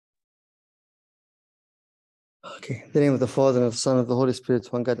Okay, in the name of the Father, and of the Son, and of the Holy Spirit,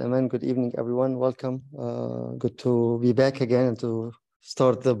 one God, Amen. Good evening, everyone. Welcome. Good to be back again and to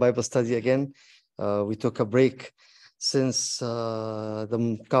start the Bible study again. We took a break since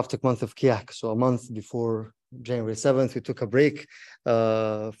the Coptic month of Kiak, so a month before January 7th, we took a break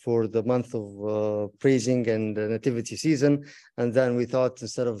for the month of praising and the nativity season. And then we thought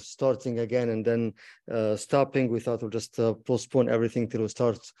instead of starting again and then stopping, we thought we'll just postpone everything till we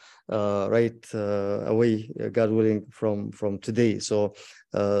start right away, God willing, from today. So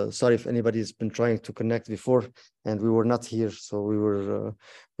sorry if anybody's been trying to connect before and we were not here, so we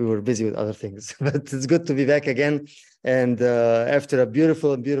were busy with other things. But it's good to be back again. And after a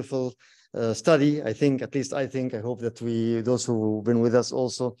beautiful study, I think, at least I think, I hope that those who've been with us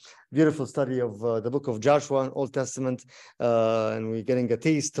also, beautiful study of the book of Joshua, Old Testament, and we're getting a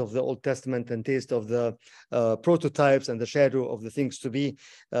taste of the Old Testament and taste of the prototypes and the shadow of the things to be.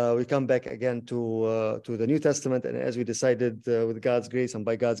 We come back again to the New Testament, and as we decided with God's grace and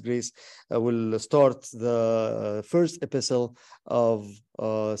by God's grace, we'll start the first epistle of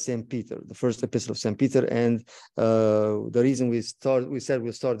St. Peter, the first epistle of St. Peter. And the reason we said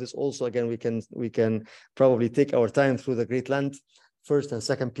we'll start this also, again, we can probably take our time through the Great Lent, First and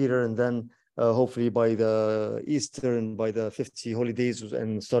Second Peter, and then hopefully by the Easter and by the 50 holidays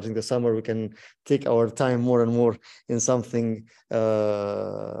and starting the summer, we can take our time more and more in something,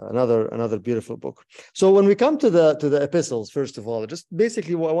 another beautiful book. So when we come to the epistles, first of all, just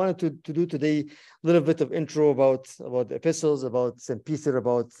basically what I wanted to do today, a little bit of intro about the epistles, about St. Peter,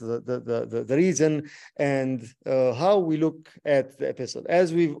 about the reason and how we look at the epistle.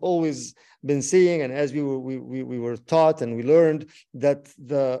 As we've always been seeing, and as we were taught and we learned, that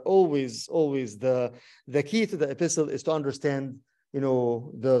always the key to the epistle is to understand,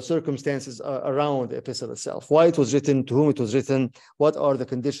 the circumstances around the epistle itself, why it was written, to whom it was written, what are the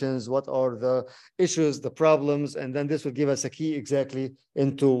conditions, what are the issues, the problems, and then this will give us a key exactly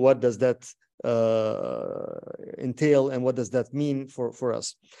into what does that entail and what does that mean for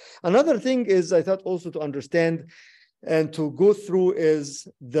us. Another thing is, I thought also to understand and to go through is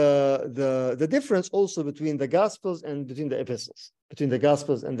the difference also between the Gospels and between the epistles, between the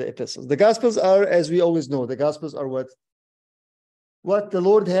Gospels and the epistles. The Gospels are, as we always know, the Gospels are what the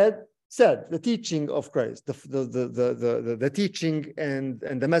Lord had said, the teaching of Christ, the teaching and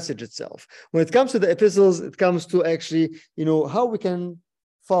the message itself. When it comes to the epistles, it comes to actually, how we can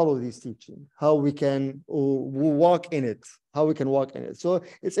follow these teaching, how we can walk in it, how we can walk in it. So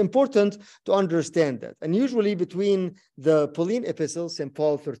it's important to understand that. And usually between the Pauline epistles, St.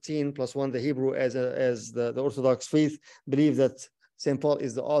 Paul 13 plus 1, the Hebrew, as the Orthodox faith believe that St. Paul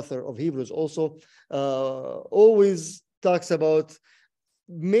is the author of Hebrews also, always talks about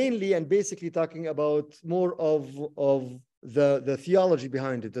mainly and basically talking about more of the theology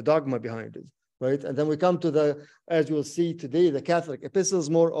behind it, the dogma behind it. Right. And then we come to as you'll see today, the Catholic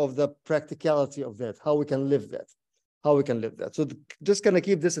epistles, more of the practicality of that, how we can live that. So just kind of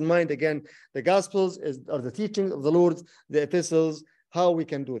keep this in mind. Again, the Gospels are the teaching of the Lord, the epistles, how we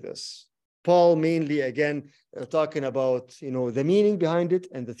can do this. Paul mainly, again, talking about, the meaning behind it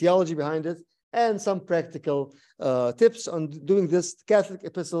and the theology behind it, and some practical tips on doing this, Catholic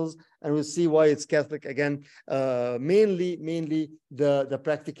epistles, and we'll see why it's Catholic again. Mainly the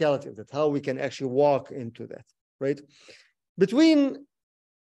practicality of that, how we can actually walk into that, right? Between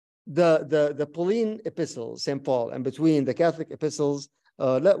the Pauline epistles, St. Paul, and between the Catholic epistles,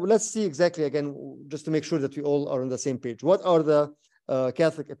 let's see exactly again, just to make sure that we all are on the same page. What are the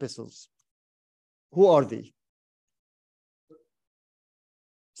Catholic epistles? Who are they?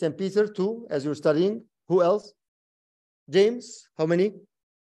 St. Peter, 2, as you're studying. Who else? James, how many?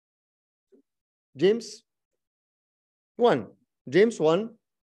 James, 1. James, 1,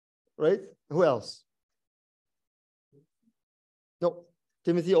 right? Who else? No,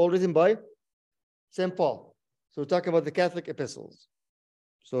 Timothy, all written by St. Paul. So we're talking about the Catholic epistles.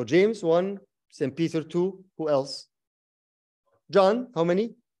 So James, 1, St. Peter, 2, who else? John, how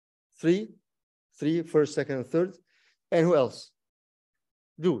many? 3, first, second, and third. And who else?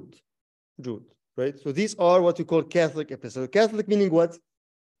 Jude, right? So these are what we call Catholic epistles. Catholic meaning what?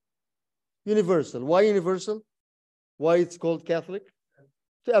 Universal. Why universal? Why it's called Catholic?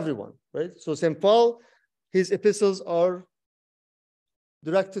 To everyone, right? So St. Paul, his epistles are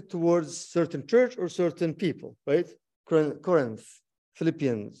directed towards certain church or certain people, right? Corinth,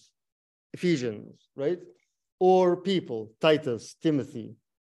 Philippians, Ephesians, right? Or people, Titus, Timothy,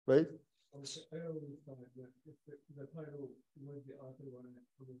 right?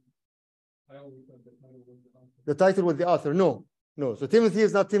 The title with the author. No. So Timothy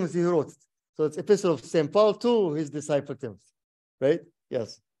is not Timothy who wrote it. So it's Epistle of St. Paul to his disciple Timothy, right?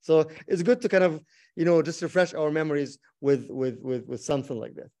 Yes. So it's good to kind of, just refresh our memories with something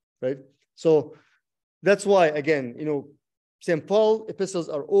like that, right? So that's why, again, St. Paul epistles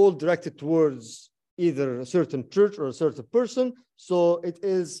are all directed towards either a certain church or a certain person. So it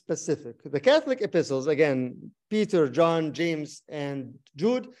is specific. The Catholic epistles, again, Peter, John, James, and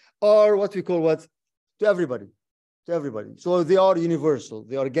Jude, are what we call what? To everybody. To everybody. So they are universal.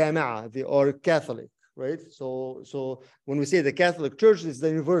 They are Jama'a. They are Catholic, right? So when we say the Catholic Church, it's the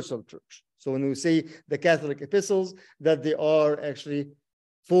universal church. So when we say the Catholic epistles, that they are actually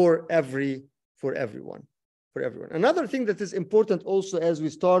for everyone. For everyone. Another thing that is important also as we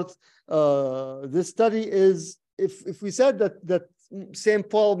start this study is if we said that St.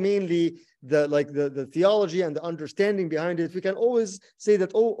 Paul mainly the theology and the understanding behind it, we can always say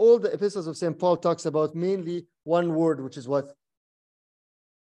that all the epistles of St. Paul talks about mainly one word, which is what?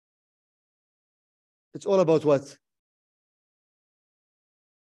 It's all about what?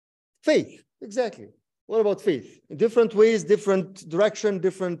 Faith, exactly. What about faith? In different ways, different direction,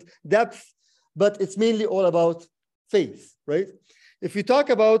 different depth, but it's mainly all about faith, right? If we talk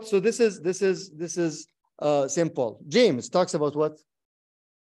about, so this is St. Paul. James talks about what?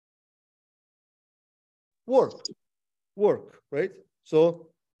 Work, right? So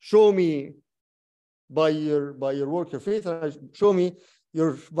show me by your work, your faith, and show me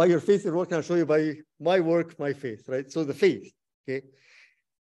by your faith, your work, and I'll show you by my work, my faith, right? So the faith, okay?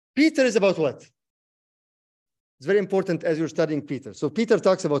 Peter is about what? It's very important as you're studying Peter. So Peter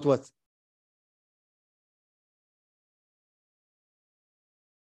talks about what?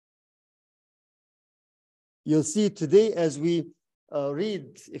 You'll see today as we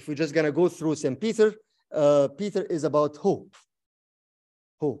read, if we're just going to go through St. Peter, Peter is about hope,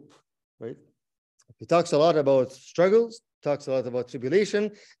 right? He talks a lot about struggles, talks a lot about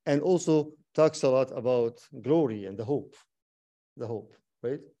tribulation, and also talks a lot about glory and the hope,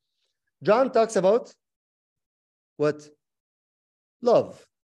 right? John talks about what? Love.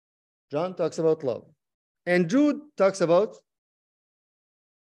 John talks about love. And Jude talks about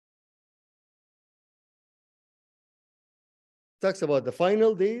the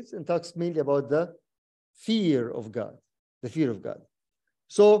final days and talks mainly about the fear of God,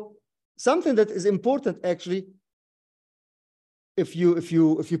 So something that is important actually, if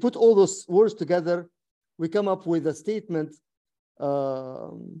you put all those words together, we come up with a statement.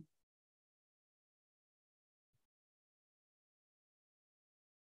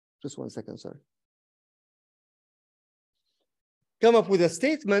 Just 1 second, sorry. Come up with a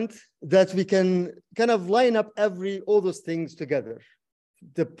statement that we can kind of line up all those things together.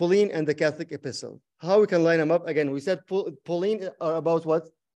 The Pauline and the Catholic epistle. How we can line them up? Again, we said Pauline are about what?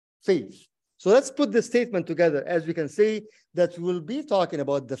 Faith. So let's put the statement together as we can say that we'll be talking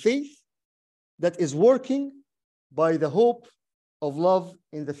about the faith that is working by the hope of love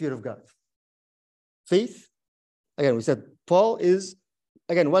in the fear of God. Faith. Again, we said Paul is,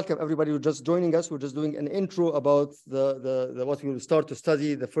 again, welcome everybody who's just joining us. We're just doing an intro about the what we will start to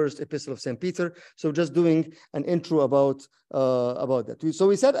study, the first epistle of St. Peter. So just doing an intro about that. So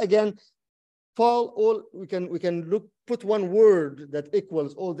we said again, Paul, we can put one word that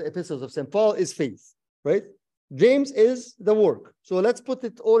equals all the epistles of St. Paul is faith, right? James is the work. So let's put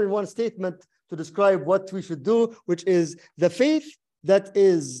it all in one statement to describe what we should do, which is the faith that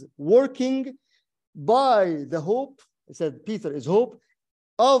is working by the hope. I said Peter is hope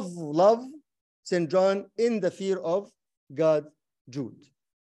of love, St. John, in the fear of God, Jude.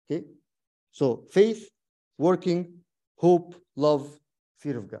 Okay? So faith, working, hope, love,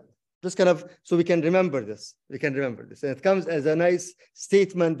 fear of God. Just kind of, so we can remember this. And it comes as a nice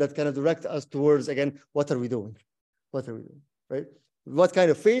statement that kind of directs us towards, again, what are we doing? Right? What kind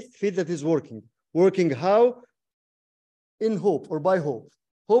of faith? Faith that is working. Working how? In hope or by hope.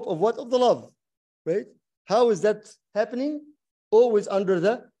 Hope of what? Of the love, right? How is that happening? Always under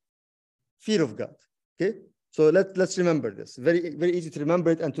the fear of God, okay? So let's remember this. Very, very easy to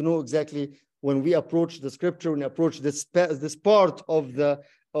remember it and to know exactly when we approach the scripture, when we approach this part of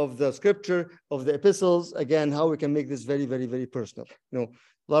the scripture, of the epistles, again, how we can make this very, very, very personal. A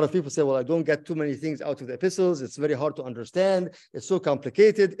lot of people say, well, I don't get too many things out of the epistles. It's very hard to understand. It's so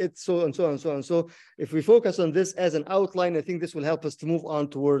complicated. It's so and so and so and so. If we focus on this as an outline, I think this will help us to move on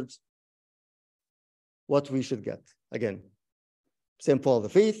towards what we should get. Again, St. Paul, the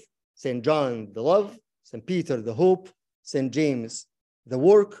faith, St. John, the love, St. Peter, the hope, St. James, the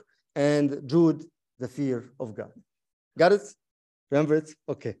work, and Jude, the fear of God. Got it? Remember it?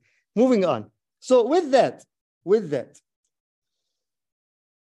 Okay. Moving on. So with that,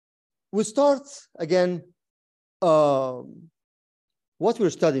 we start again what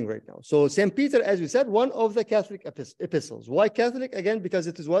we're studying right now. So St. Peter, as we said, one of the Catholic epistles. Why Catholic? Again, because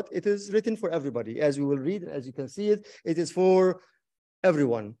it is what? It is written for everybody. As we will read, as you can see it, it is for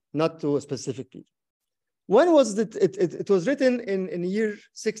everyone, not to a specific people. When was it? It was written in year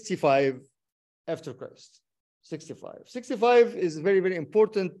 65 after Christ. 65. 65 is a very, very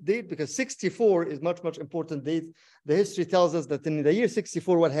important date because 64 is much, much important date. The history tells us that in the year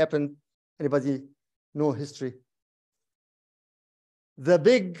 64, what happened? Anybody know history? The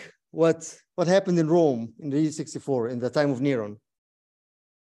big, what happened in Rome in the year 64, in the time of Nero?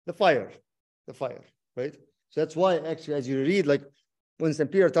 The fire, right? So that's why actually, as you read, like when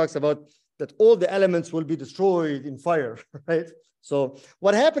St. Peter talks about that all the elements will be destroyed in fire, right? So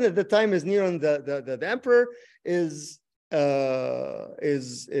what happened at the time is Nero, the emperor, is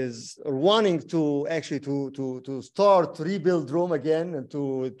wanting to actually to start to rebuild Rome again, and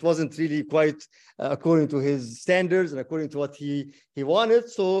it wasn't really quite according to his standards and according to what he wanted.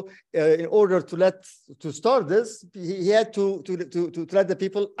 So in order to start this, he had to let the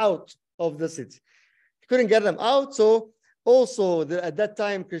people out of the city. He couldn't get them out. So also at that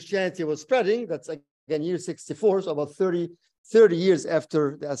time Christianity was spreading. That's again year 64, so about 30 years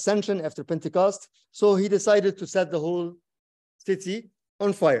after the Ascension, after Pentecost. So he decided to set the whole city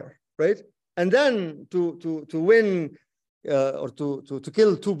on fire, right? And then to win or to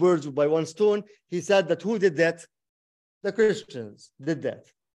kill two birds by one stone, he said that who did that? The Christians did that.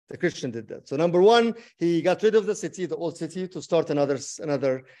 The Christian did that. So number one, he got rid of the city, the old city, to start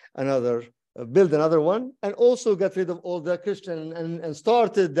build another one, and also got rid of all the Christian and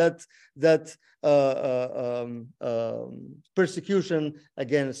started that persecution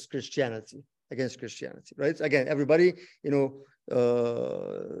against Christianity, right? Again, everybody,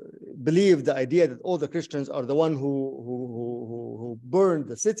 believed the idea that all the Christians are the one who burned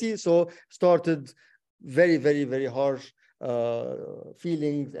the city. So started very, very, very harsh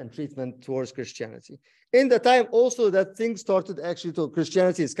feelings and treatment towards Christianity. In the time also that things started actually to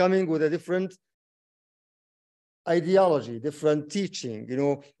Christianity is coming with a different ideology, different teaching,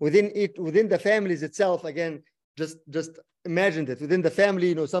 within the families itself. Again, just imagine that within the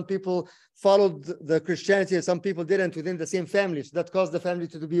family, some people followed the Christianity and some people didn't within the same family. So that caused the family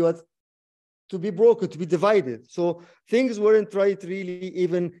to be what? To be broken, to be divided. So things weren't right really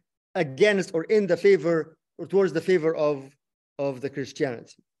even against or in the favor or towards the favor of the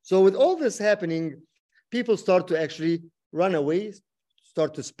Christianity. So with all this happening, people start to actually run away,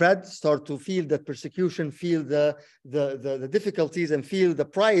 start to spread, start to feel that persecution, feel the difficulties, and feel the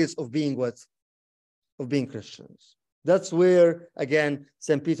price of being what? Of being Christians. That's where, again,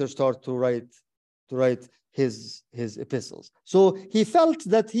 St. Peter started to write his epistles. So he felt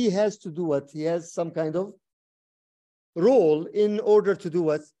that he has to do what? He has some kind of role in order to do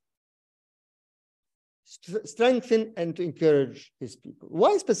what? Strengthen and to encourage his people.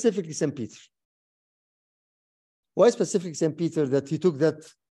 Why specifically St. Peter? Why specifically St. Peter that he took that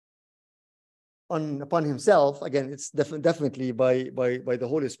upon himself? Again, it's definitely by the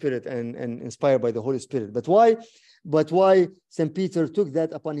Holy Spirit and inspired by the Holy Spirit. But why St. Peter took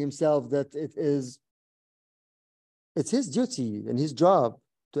that upon himself, that it's his duty and his job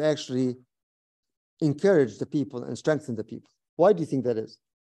to actually encourage the people and strengthen the people. Why do you think that is?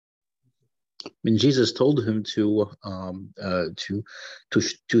 I mean, Jesus told him to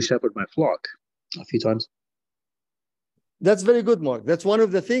shepherd my flock a few times. That's very good, Mark. That's one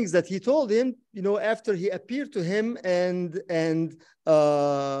of the things that he told him, after he appeared to him and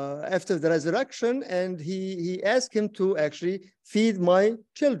after the resurrection, and he asked him to actually feed my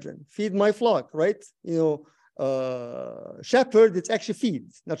children, feed my flock, right? Shepherd, it's actually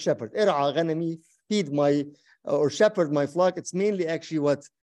feed, not shepherd. Ir'a ghanami, feed my, or shepherd my flock. It's mainly actually what?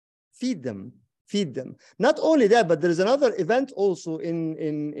 Feed them. Not only that, but there's another event also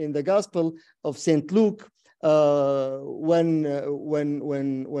in the Gospel of St. Luke, when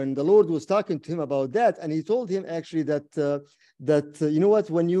the Lord was talking to him about that, and he told him actually that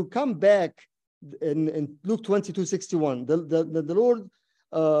when you come back in Luke 22:61, the Lord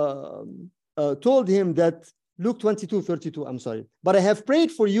told him that, Luke 22:32, I'm sorry, but I have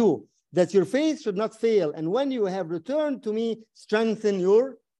prayed for you that your faith should not fail, and when you have returned to me, strengthen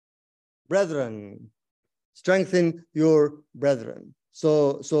your brethren.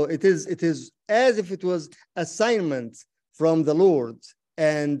 So it is as if it was assignment from the Lord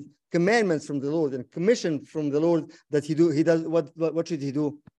and commandments from the Lord and commission from the Lord that he does what should he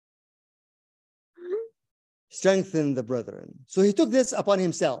do? Strengthen the brethren. So he took this upon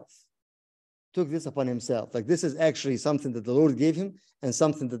himself. Like this is actually something that the Lord gave him and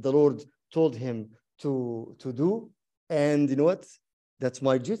something that the Lord told him to do. And you know what? That's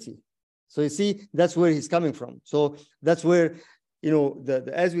my duty. So you see, that's where he's coming from. So that's where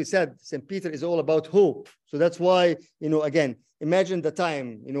as we said, St. Peter is all about hope. So that's why, again, imagine the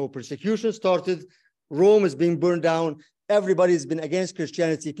time, persecution started, Rome is being burned down, everybody's been against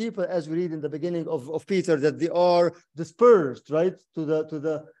Christianity. People, as we read in the beginning of Peter, that they are dispersed, right? To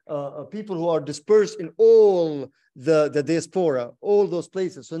the people who are dispersed in all the diaspora, all those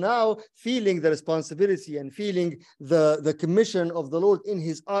places. So now feeling the responsibility and feeling the commission of the Lord in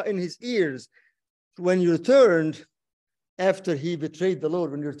his ears, when you returned after he betrayed the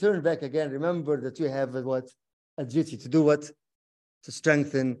Lord, when you return back again, remember that you have a duty to do what? To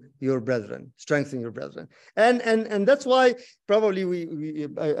strengthen your brethren, and that's why probably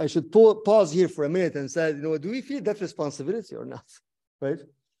I should pause here for a minute and say, do we feel that responsibility or not, right?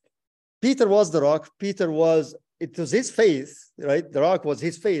 Peter was the rock. It was his faith, right? The rock was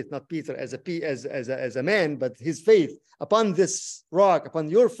his faith, not Peter as a man, but his faith. Upon this rock, upon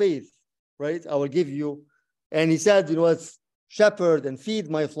your faith, right, I will give you. And he said, shepherd and feed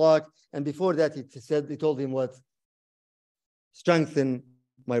my flock. And before that, he told him what? Strengthen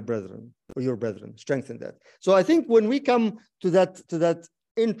my brethren, or your brethren, strengthen that. So I think when we come to that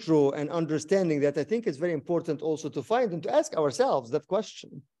intro and understanding that, I think it's very important also to find and to ask ourselves that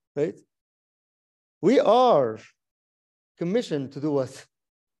question, right? We are commissioned to do what?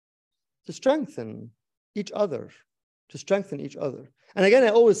 To strengthen each other, And again, I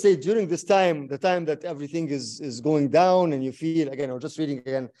always say during this time, the time that everything is going down and you feel, again, I was just reading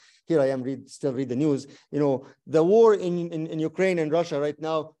again, here I am, still read the news, the war in Ukraine and Russia right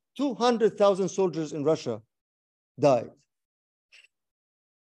now, 200,000 soldiers in Russia died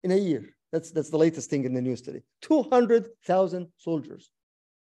in a year. That's the latest thing in the news today. 200,000 soldiers,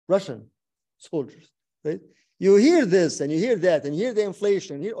 Russian soldiers, right? You hear this and you hear that and you hear the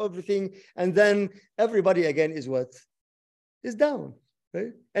inflation, you hear everything, and then everybody again is what? Is down,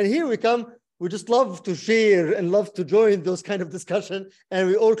 right? And here we come, we just love to share and love to join those kind of discussion, and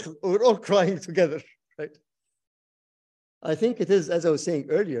we're all crying together, right? I think it is, as I was saying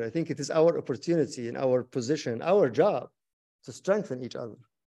earlier, I think it is our opportunity and our position, our job to strengthen each other.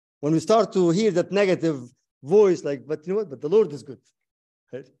 When we start to hear that negative voice, like, but you know what, but the Lord is good,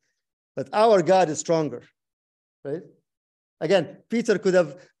 right? But our God is stronger, right? Again, Peter could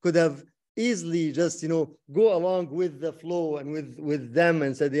have easily just, go along with the flow and with them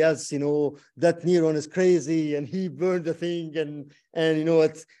and said, yes, that Neron is crazy and he burned the thing and you know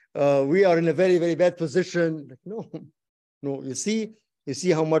what, we are in a very, very bad position. Like, no, you see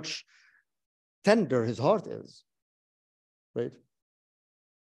how much tender his heart is, right?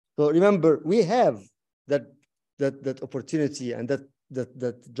 So remember, we have that opportunity and that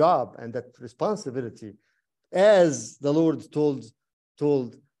job and that responsibility, as the Lord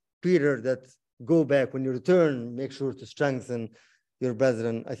told Peter that go back when you return, make sure to strengthen your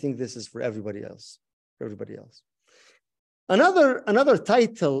brethren. I think this is for everybody else. Another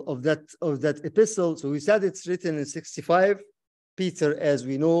title of that epistle. So we said it's written in 65. Peter, as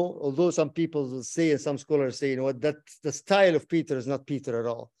we know, although some people will say and some scholars say, that the style of Peter is not Peter at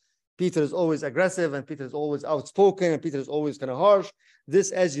all. Peter is always aggressive and Peter is always outspoken and Peter is always kind of harsh.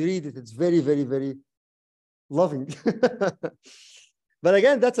 This, as you read it, it's very, very, very loving. But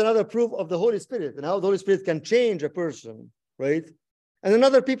again, that's another proof of the Holy Spirit and how the Holy Spirit can change a person, right? And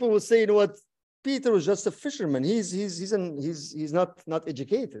another people will say, Peter was just a fisherman. He's not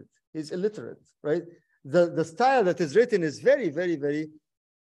educated. He's illiterate, right? The style that is written is very, very, very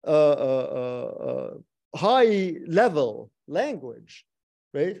high level language,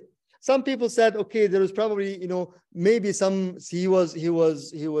 right? Some people said, okay, there was probably, maybe he was,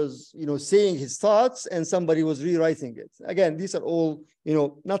 saying his thoughts and somebody was rewriting it. Again, these are all,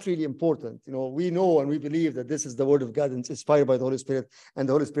 not really important. We know and we believe that this is the word of God and it's inspired by the Holy Spirit, and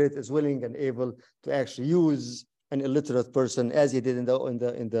the Holy Spirit is willing and able to actually use an illiterate person, as he did in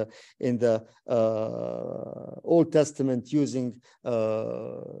the Old Testament, using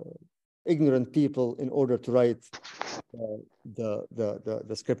ignorant people in order to write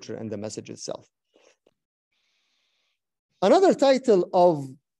the scripture and the message itself. Another title of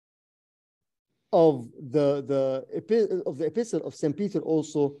the epistle of St. Peter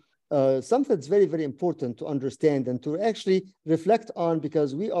also, something that's very, very important to understand and to actually reflect on,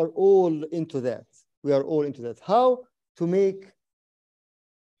 because we are all into that. How to make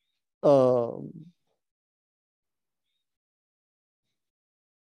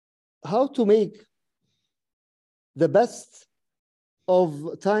the best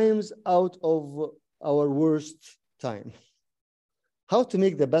of times out of our worst time. How to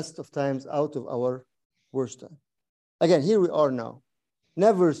make the best of times out of our worst time. Again, here we are now.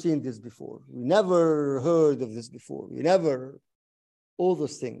 Never seen this before. We never heard of this before. All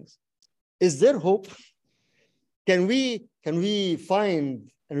those things. Is there hope? Can we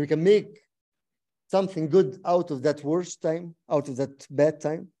find and we can make something good out of that worst time, out of that bad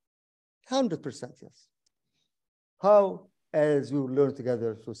time? 100% yes. How? As we will learn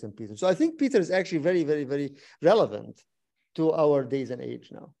together through St. Peter. So I think Peter is actually very, very, very relevant to our days and age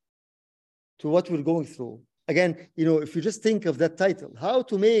now, to what we're going through. Again, if you just think of that title, how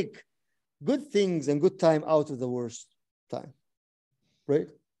to make good things and good time out of the worst time, right?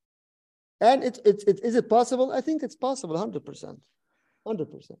 And is it possible? I think it's possible, 100%.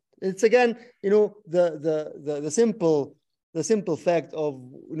 100%. It's again, the simple fact of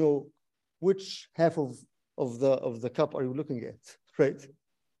which half of the cup are you looking at, right?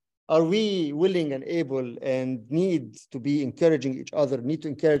 Are we willing and able and need to be encouraging each other, need to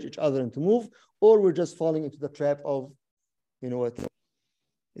encourage each other and to move, or we're just falling into the trap of, what?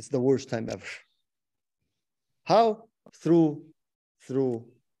 It's the worst time ever. How? Through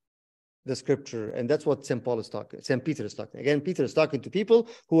the scripture. And that's what St. Peter is talking. Again, Peter is talking to people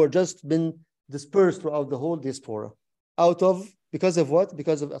who are just been dispersed throughout the whole diaspora because of what?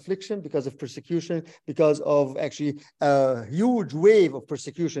 Because of affliction, because of persecution, because of actually a huge wave of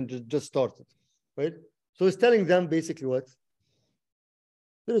persecution just started, right? So he's telling them basically what?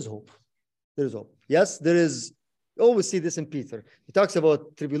 There is hope. There is hope. Yes, there is. You always see this in Peter. He talks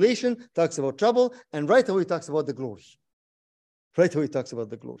about tribulation, talks about trouble, and right away he talks about the glory. Right away he talks about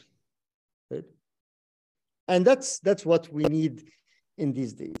the glory. Right? And that's what we need in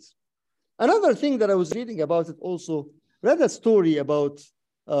these days. Another thing that I was reading about it also, read a story about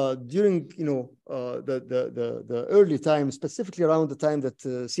during the early times, specifically around the time that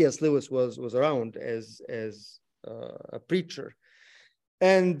C.S. Lewis was around as a preacher,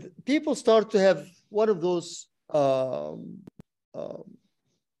 and people start to have one of those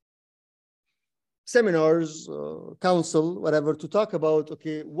seminars, council, whatever, to talk about,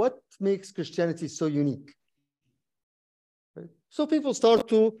 okay, what makes Christianity so unique? Right? So people start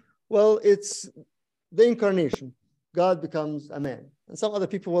to, well, it's the incarnation. God becomes a man. And some other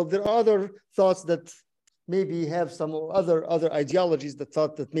people, well, there are other thoughts that maybe have some other ideologies that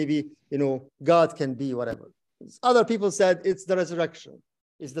thought that maybe, God can be whatever. Other people said it's the resurrection,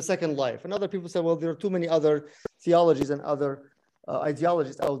 it's the second life. And other people said, well, there are too many other theologies and other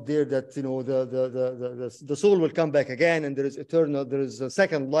ideologies out there that, the soul will come back again and there is eternal, there is a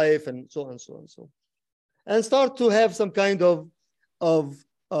second life and so on and so on and so on. And start to have some kind of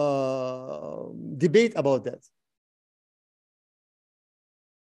debate about that.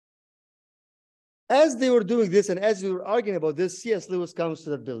 As they were doing this and as we were arguing about this, C.S. Lewis comes to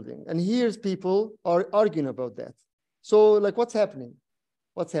the building and hears people are arguing about that. So like, what's happening?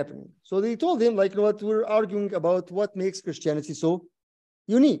 What's happening? So they told him, like, what we're arguing about what makes Christianity so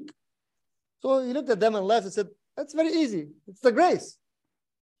unique. So he looked at them and laughed and said, that's very easy. It's the grace.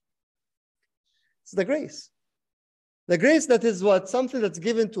 It's the grace. The grace that is what? Something that's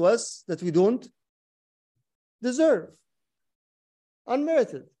given to us that we don't deserve.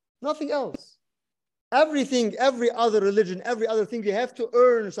 Unmerited. Nothing else. Everything, every other religion, every other thing, you have to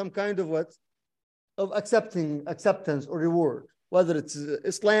earn some kind of what? Of acceptance or reward. Whether it's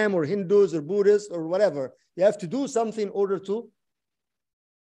Islam or Hindus or Buddhists or whatever. You have to do something in order to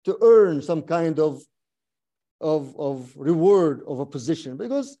earn some kind of reward of a position.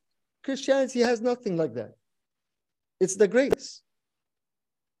 Because Christianity has nothing like that. It's the grace.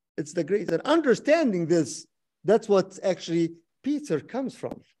 It's the grace. And understanding this, that's what actually Peter comes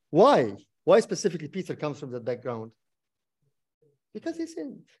from. Why? Why specifically Peter comes from that background? Because he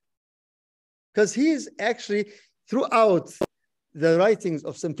sinned. Because he is actually, throughout the writings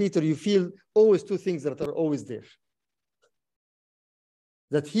of St. Peter, you feel always two things that are always there.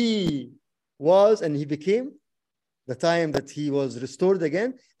 That he was and he became, the time that he was restored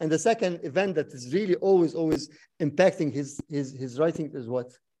again, and the second event that is really always impacting his writing is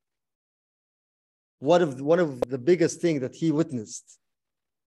what? One of the biggest things that he witnessed.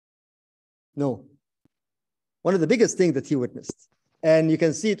 No. One of the biggest things that he witnessed. And you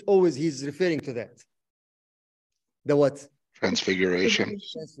can see it always, he's referring to that. The what? Transfiguration.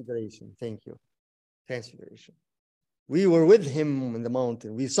 Transfiguration, thank you. Transfiguration. We were with him in the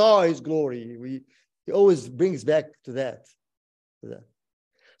mountain. We saw his glory. He always brings back to that.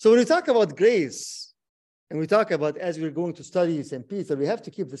 So when we talk about grace, and we talk about, as we're going to study St. Peter, we have to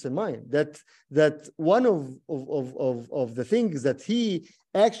keep this in mind, that one of the things that he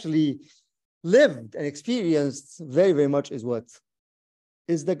actually lived and experienced very, very much is what?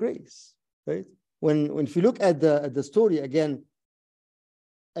 Is the grace, right? If you look at the story again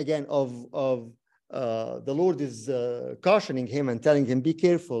of the Lord is cautioning him and telling him, be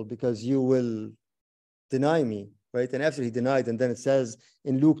careful because you will deny me right? And after he denied, and then it says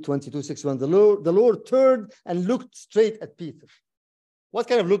in Luke 22:61, the Lord turned and looked straight at Peter. What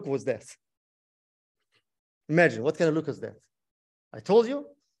kind of look was that? Imagine, what kind of look is that? I told you.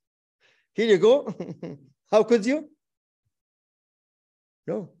 Here you go. How could you?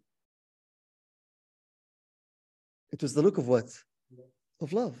 No. It was the look of what?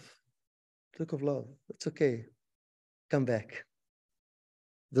 Of love. Look of love. It's okay. Come back.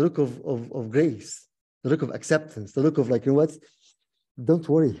 The look of grace. The look of acceptance. The look of like, you know what? Don't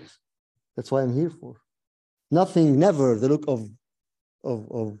worry. That's why I'm here for. Nothing, never the look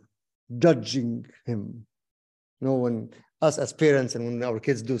of judging him. You know, when us as parents and when our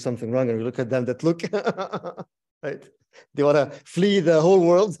kids do something wrong and we look at them, that look, right? They want to flee the whole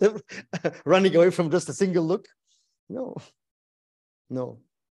world, running away from just a single look. No, no.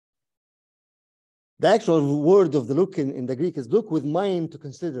 The actual word of the look in the Greek is look with mind to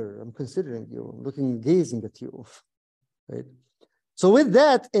consider. I'm considering you, looking, gazing at you, right? So with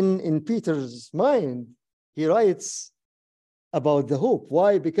that in Peter's mind, he writes about the hope.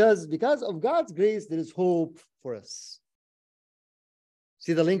 Why? Because of God's grace, there is hope for us.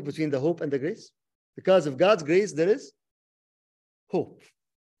 See the link between the hope and the grace? Because of God's grace, there is hope.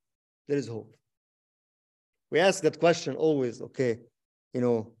 There is hope. We ask that question always, okay, you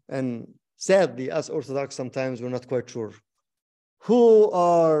know, and sadly, us Orthodox, sometimes we're not quite sure who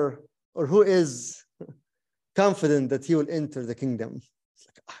is confident that he will enter the kingdom. It's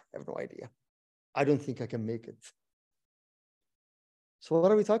like, I have no idea. I don't think I can make it. So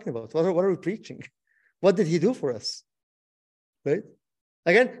what are we talking about? What are we preaching? What did he do for us? Right?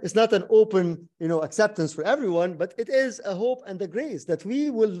 Again, it's not an open, you know, acceptance for everyone, but it is a hope and a grace that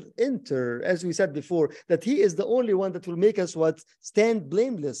we will enter, as we said before, that he is the only one that will make us what? Stand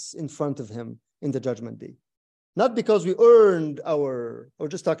blameless in front of him in the judgment day. Not because we earned I was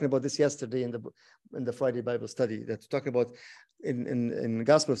just talking about this yesterday in the Friday Bible study, that's talking about in the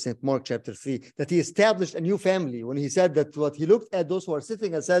Gospel of St. Mark chapter 3, that he established a new family when he said that what he looked at those who are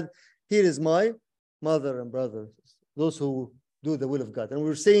sitting and said, here is my mother and brother, those who do the will of God. And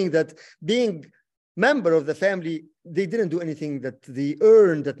we're saying that being member of the family, they didn't do anything that they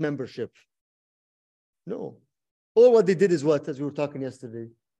earned that membership. No. All what they did is what, as we were talking yesterday,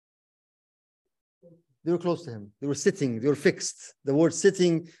 they were close to him. They were sitting, they were fixed. The word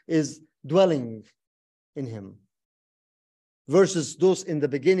sitting is dwelling in him. Versus those in the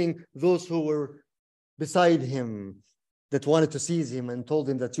beginning, those who were beside him, that wanted to seize him and told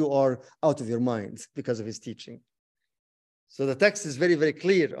him that you are out of your mind because of his teaching. So the text is very, very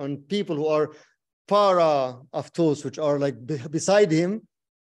clear on people who are para aftos, which are like beside him,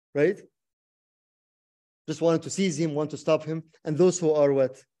 right? Just wanted to seize him, want to stop him. And those who are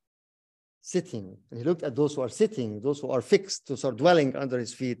what? Sitting. And he looked at those who are sitting, those who are fixed, those who are dwelling under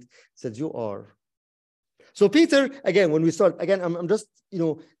his feet, said, you are. So Peter, again, when we start, again, I'm just, you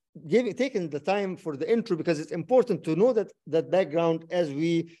know, taking the time for the intro because it's important to know that background as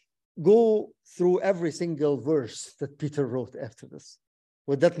we go through every single verse that Peter wrote after this,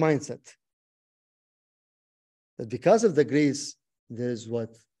 with that mindset. That because of the grace, there is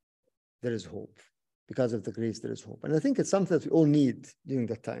what? There is hope. Because of the grace, there is hope. And I think it's something that we all need during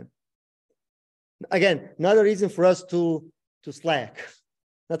that time. Again, not a reason for us to slack.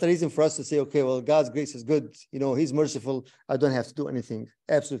 Not a reason for us to say, okay, well, God's grace is good. You know, he's merciful. I don't have to do anything.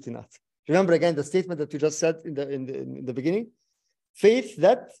 Absolutely not. Remember again, the statement that we just said in the beginning, faith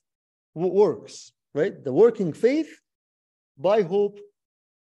that works, right? The working faith by hope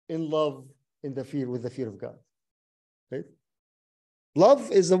in love, in the fear, with the fear of God, right?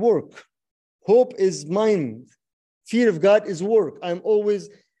 Love is a work. Hope is mind. Fear of God is work. I'm always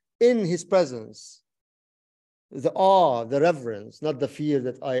in his presence. The awe, the reverence, not the fear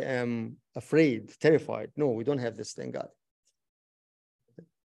that I am afraid, terrified. No, we don't have this, thank God.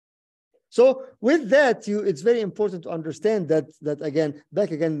 So with that, it's very important to understand that again,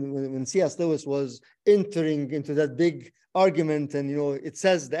 back again, when C.S. Lewis was entering into that big argument, and, you know, it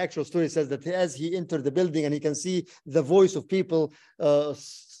says, the actual story says that as he entered the building and he can see the voice of people,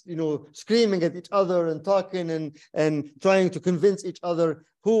 you know, screaming at each other and talking and trying to convince each other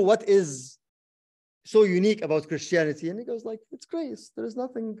what is so unique about Christianity. And he goes like, it's grace. There is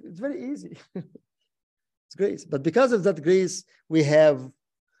nothing, it's very easy. It's grace. But because of that grace,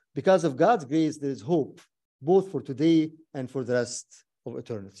 because of God's grace, there is hope, both for today and for the rest of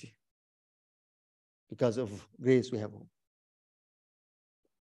eternity. Because of grace, we have hope.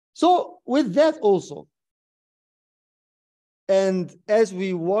 So with that also, and as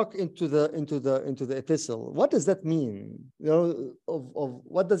we walk into the epistle, what does that mean? You know, of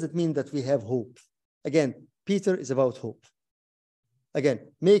what does it mean that we have hope? Again, Peter is about hope. Again,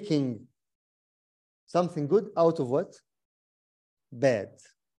 making something good out of what? Bad.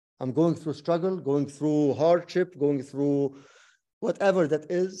 I'm going through struggle, going through hardship, going through whatever that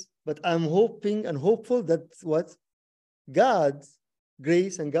is, but I'm hoping and hopeful that what? God's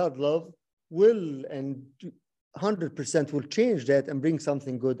grace and God's love will and 100% will change that and bring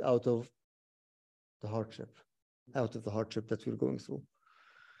something good out of the hardship that we're going through.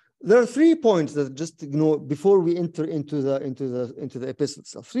 There are 3 points that just before we enter into the epistle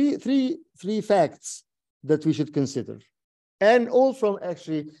itself. Three facts that we should consider, and all from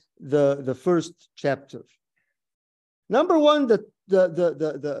actually the first chapter. Number one, the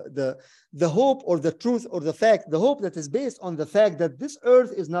hope or the truth or the fact, the hope that is based on the fact that this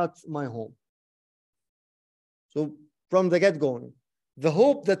earth is not my home. So from the get-go, the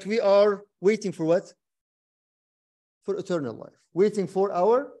hope that we are waiting for what? For eternal life, waiting for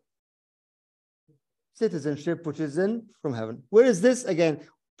our citizenship, which is from heaven. Where is this again?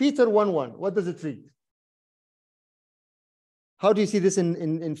 Peter 1:1. What does it read? How do you see this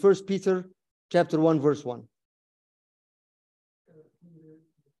in 1 Peter chapter 1, verse 1?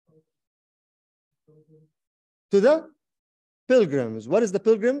 To the pilgrims. What is the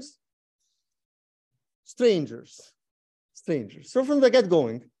pilgrims? Strangers. So from the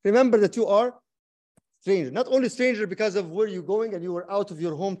get-go, remember that you are stranger. Not only stranger because of where you're going and you were out of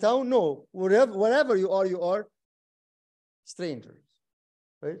your hometown. No, wherever you are strangers.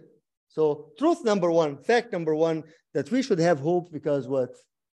 Right? So truth number one, fact number one, that we should have hope because what?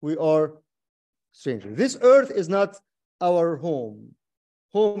 We are strangers. This earth is not our home.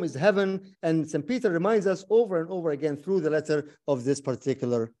 Home is heaven. And St. Peter reminds us over and over again through the letter of this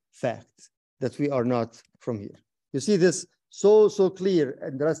particular fact, that we are not from here. You see this so clear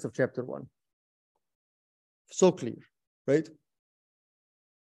in the rest of chapter 1. So clear, right?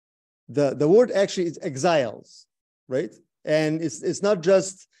 The word actually is exiles, right? And it's not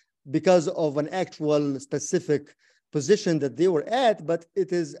just because of an actual specific position that they were at, but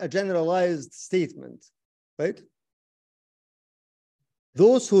it is a generalized statement, right?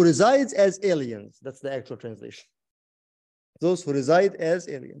 Those who reside as aliens, that's the actual translation. Those who reside as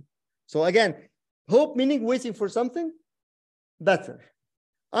aliens. So again, hope meaning waiting for something better.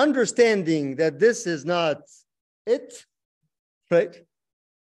 Understanding that this is not it, right?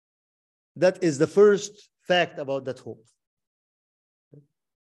 That is the first fact about that hope.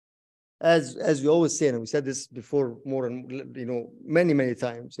 As we always say, and we said this before more and many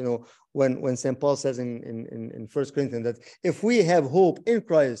times, when St. Paul says in 1 Corinthians that if we have hope in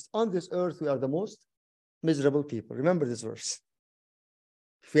Christ on this earth, we are the most miserable people. Remember this verse.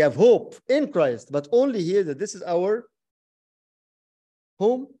 If we have hope in Christ, but only here that this is our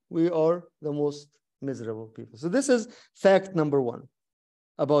home, we are the most miserable people. So this is fact number one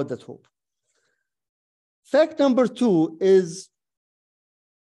about that hope. Fact number two is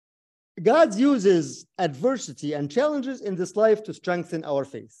God uses adversity and challenges in this life to strengthen our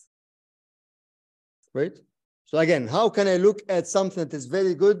faith. Right? So again, how can I look at something that is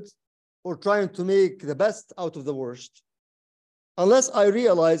very good or trying to make the best out of the worst? Unless I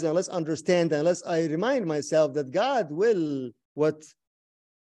realize, unless I understand, unless I remind myself that God will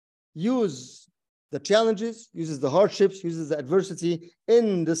use the challenges, uses the hardships, uses the adversity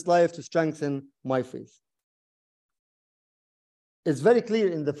in this life to strengthen my faith. It's very clear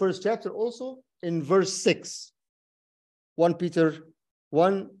in the first chapter also in verse 6. 1 Peter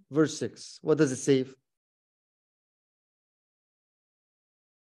 1 verse 6. What does it say?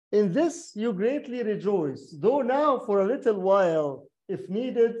 In this you greatly rejoice, though now for a little while, if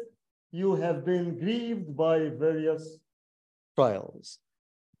needed, you have been grieved by various trials.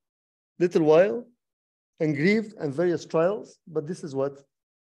 Little while and grieved and various trials, but this is what?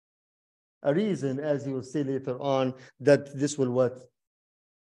 A reason, as you will see later on, that this will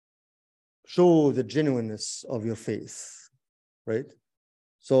show the genuineness of your faith, right?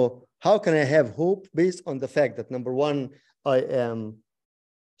 So how can I have hope based on the fact that number one, I am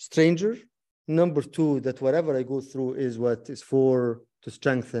stranger. Number two, that whatever I go through is what is to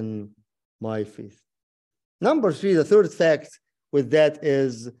strengthen my faith. Number three, the third fact with that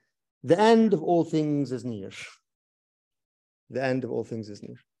is the end of all things is near. The end of all things is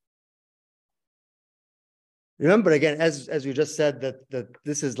near. Remember again, as we just said, that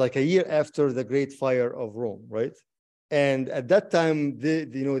this is like a year after the Great Fire of Rome, right? And at that time,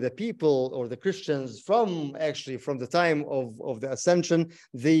 the people or the Christians from the time of the ascension,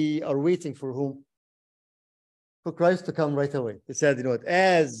 they are waiting for whom? For Christ to come right away. He said,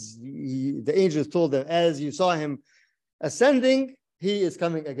 as the angels told them, as you saw him ascending, he is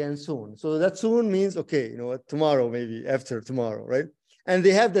coming again soon. So that soon means, okay, tomorrow, maybe after tomorrow, right? And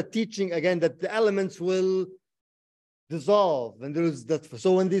they have the teaching again that the elements will dissolve. And there was that. So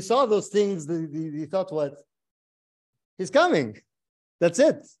when they saw those things, they thought, what? He's coming. That's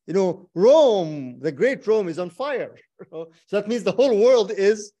it. You know, Rome, the great Rome, is on fire. So that means the whole world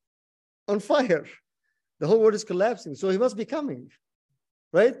is on fire. The whole world is collapsing. So he must be coming.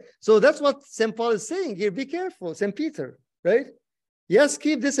 Right? So that's what St. Paul is saying here. Be careful, St. Peter. Right? Yes,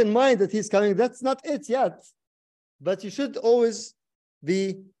 keep this in mind that he's coming. That's not it yet. But you should always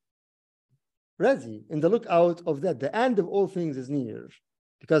be ready in the lookout of that. The end of all things is near.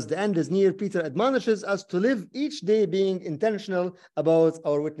 Because the end is near, Peter admonishes us to live each day being intentional about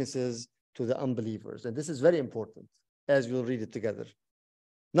our witnesses to the unbelievers. And this is very important as we'll read it together.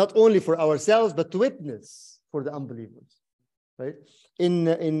 Not only for ourselves, but to witness for the unbelievers. Right? In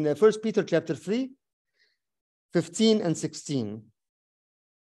 1 Peter chapter 3, 15 and 16,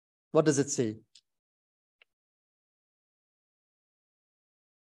 what does it say?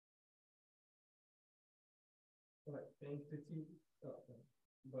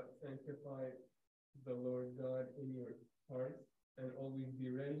 But sanctify the Lord God in your heart, and always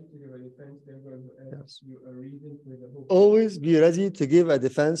be ready to give a defense to everyone who asks you a reason for the hope. Always be ready to give a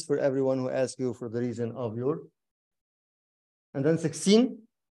defense for everyone who asks you for the reason of your. And then 16.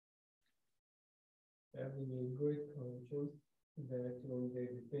 Having a good conscience, that when they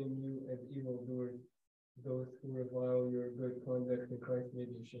defame you as evildoers, those who revile your good conduct in Christ may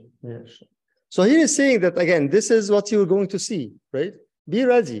be ashamed. Yes. So he is saying that, again, this is what you're going to see, right? Be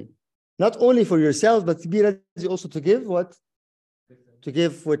ready, not only for yourself, but be ready also to give what? To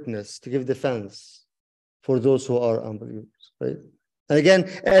give witness, to give defense for those who are unbelievers, right? And again,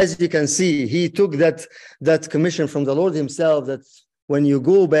 as you can see, he took that commission from the Lord himself, that when you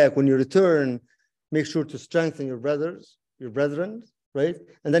go back, when you return, make sure to strengthen your brothers, your brethren, right?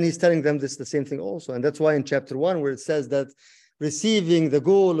 And then he's telling them this, the same thing also. And that's why in chapter 1, where it says that receiving the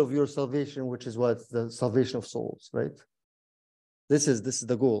goal of your salvation, which is what? The salvation of souls, right? This is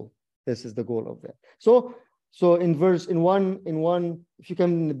the goal. This is the goal of that. So in one, if you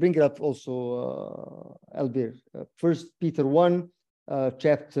can bring it up also, Albir, 1 Peter 1,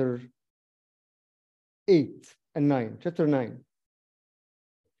 chapter 8 and 9, chapter 9.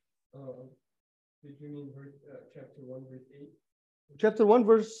 Did you mean chapter 1, verse 8? Chapter 1,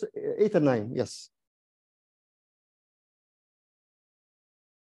 verse 8 and 9, yes.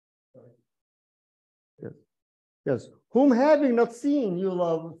 Yes. Whom having not seen you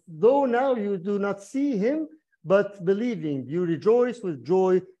love, though now you do not see him, but believing you rejoice with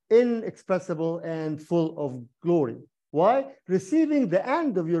joy inexpressible and full of glory. Why? Receiving the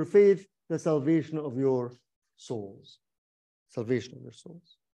end of your faith, the salvation of your souls. Salvation of your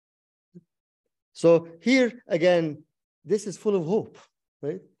souls. So here again, this is full of hope,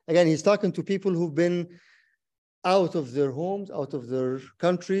 right? Again, he's talking to people who've been out of their homes, out of their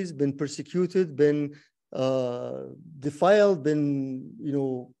countries, been persecuted, been defiled, been,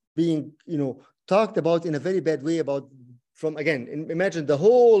 being, talked about in a very bad way about from, again, imagine the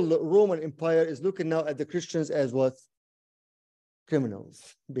whole Roman Empire is looking now at the Christians as what?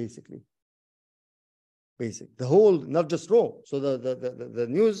 Criminals, basically. The whole, not just Rome. So the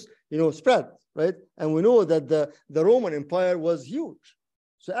news, spread, right? And we know that the Roman Empire was huge.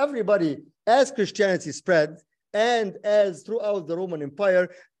 So everybody, as Christianity spread, and as throughout the Roman Empire,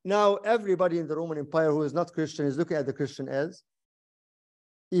 now everybody in the Roman Empire who is not Christian is looking at the Christian as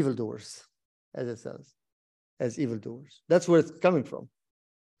evildoers, as it says, as evildoers. That's where it's coming from.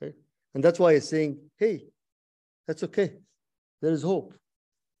 Okay? And that's why it's saying, hey, that's okay. There is hope.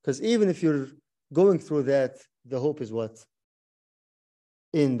 Because even if you're going through that, the hope is what?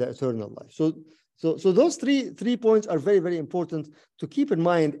 In the eternal life. So those three points are very, very important to keep in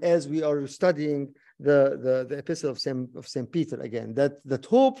mind as we are studying the epistle of St. Peter again. That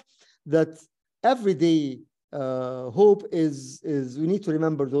hope, that everyday hope is we need to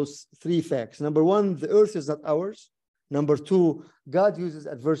remember those three facts. Number one, the earth is not ours. Number two, God uses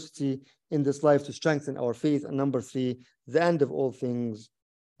adversity in this life to strengthen our faith. And number three, the end of all things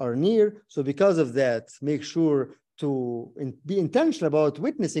are near. So because of that, make sure to be intentional about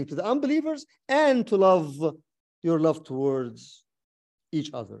witnessing to the unbelievers and to love your love towards each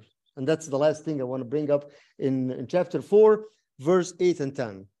other. And that's the last thing I want to bring up in chapter 4, verse 8 and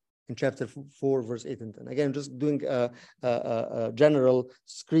 10. In chapter 4, verse 8 and 10. Again, just doing a general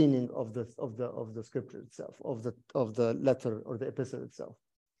screening of the scripture itself, of the letter or the epistle itself.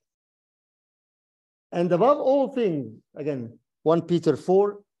 And above all things, again, 1 Peter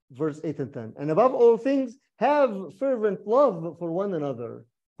 4, verse 8 and 10. And above all things, have fervent love for one another,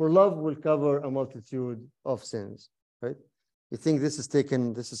 for love will cover a multitude of sins. Right? You think this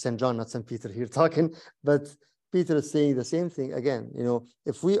is St. John, not St. Peter here talking, but Peter is saying the same thing again.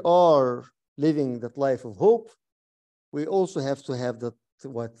 If we are living that life of hope, we also have to have that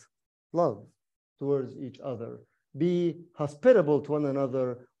what? Love towards each other. Be hospitable to one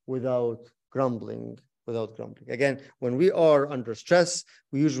another without grumbling. Again, when we are under stress,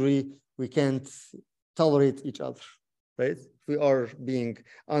 we can't tolerate each other, right? If we are being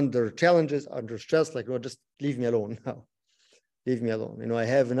under challenges, under stress, like, no, just leave me alone now. Leave me alone. I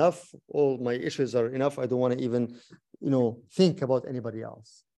have enough. All my issues are enough. I don't want to even, think about anybody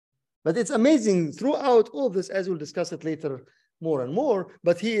else. But it's amazing throughout all this, as we'll discuss it later more and more,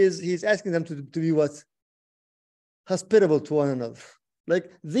 but he's asking them to be what? Hospitable to one another.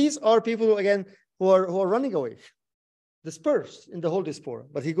 Like, these are people who, again, who are running away, dispersed in the whole diaspora.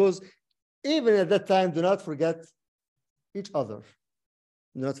 But he goes, even at that time, do not forget each other.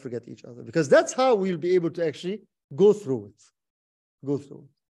 Do not forget each other, because that's how we'll be able to actually go through it.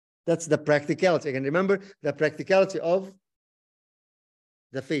 That's the practicality. Again, remember the practicality of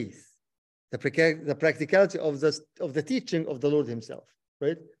the faith, the practicality of the teaching of the Lord himself,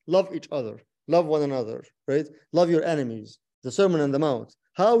 right? Love each other, love one another, right? Love your enemies, the Sermon on the Mount.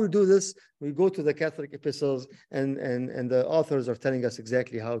 How we do this? We go to the Catholic epistles, and the authors are telling us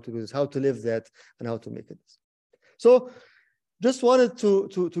exactly how to do this, how to live that, and how to make it. So just wanted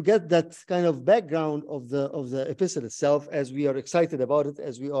to get that kind of background of the epistle itself, as we are excited about it,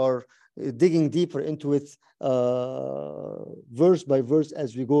 as we are digging deeper into it, verse by verse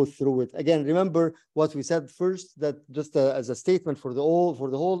as we go through it. Again, remember what we said first, that just as a statement for the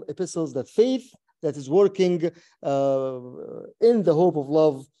whole epistles, that faith that is working in the hope of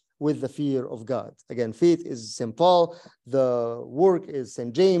love with the fear of God. Again, faith is St. Paul, the work is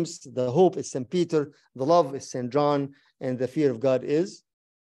St. James, the hope is St. Peter, the love is St. John, and the fear of God is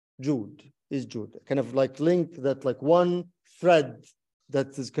Jude. Kind of like link that, like one thread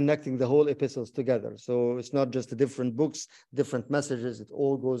that is connecting the whole epistles together. So it's not just the different books, different messages, it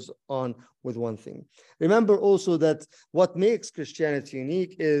all goes on with one thing. Remember also that what makes Christianity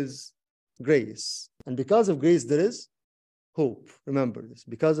unique is grace. And because of grace, there is hope. Remember this.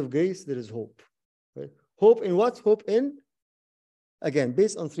 Because of grace, there is hope. Right? Hope in what? Hope in, again,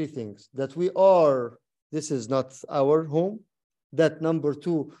 based on three things. That we are, this is not our home. That number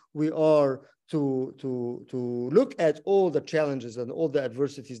two, we are to look at all the challenges and all the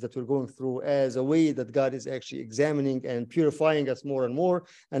adversities that we're going through as a way that God is actually examining and purifying us more and more.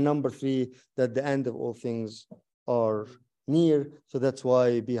 And number three, that the end of all things are near. So that's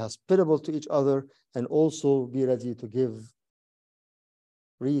why be hospitable to each other, and also be ready to give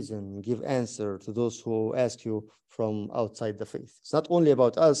reason, give answer to those who ask you from outside the faith. It's not only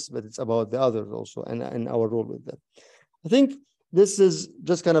about us, but it's about the others also, and our role with them. I think this is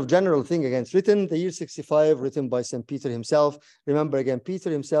just kind of general thing. Again, it's written the year 65, written by St. Peter himself. Remember, again, Peter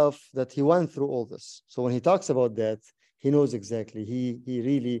himself, that he went through all this. So when he talks about that, he knows exactly. He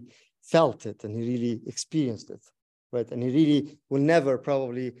really felt it, and he really experienced it, right? And he really will never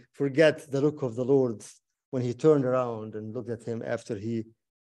probably forget the look of the Lord when he turned around and looked at him after he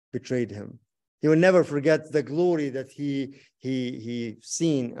betrayed him. He will never forget the glory that he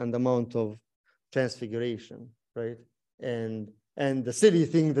seen on the Mount of Transfiguration, right? And the silly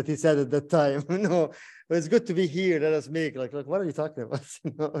thing that he said at that time, it's good to be here. Let us make like what are you talking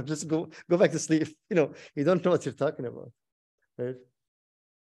about? Just go back to sleep. You don't know what you're talking about, right?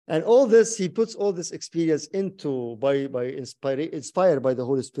 And all this, he puts all this experience into inspired by the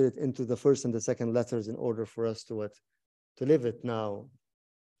Holy Spirit into the first and the second letters, in order for us to live it now.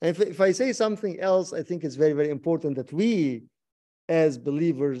 And if I say something else, I think it's very, very important that we as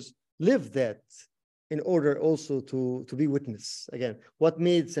believers live that, in order also to be witness. Again, what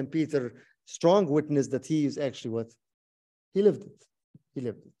made St. Peter strong witness, that he is actually what? He lived it. He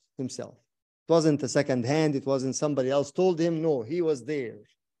lived it himself. It wasn't a second hand. It wasn't somebody else told him. No, he was there.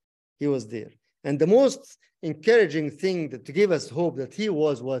 He was there. And the most encouraging thing to give us hope, that he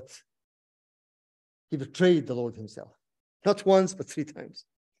was what? He betrayed the Lord himself. Not once, but 3 times.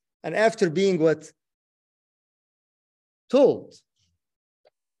 And after being what? Told,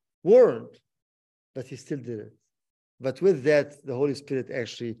 warned, but he still did it. But with that, the Holy Spirit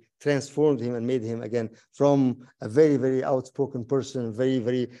actually transformed him and made him, again, from a very, very outspoken person, very,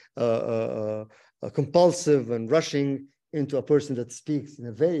 very compulsive and rushing, into a person that speaks in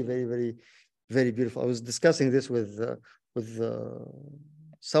a very, very, very, very beautiful. I was discussing this with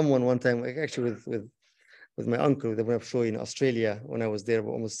someone one time, actually with my uncle, the one of show in Australia, when I was there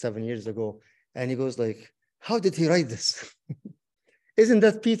almost 7 years ago. And he goes like, how did he write this? Isn't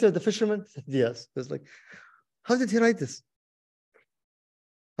that Peter the fisherman? Yes. It's like, how did he write this?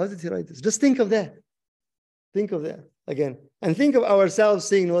 How did he write this? Just think of that. Think of that again. And think of ourselves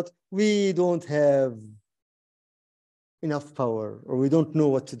saying what? We don't have enough power, or we don't know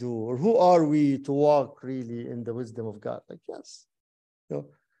what to do, or who are we to walk really in the wisdom of God? Like, yes,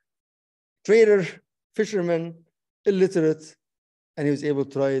 trader, fisherman, illiterate, and he was able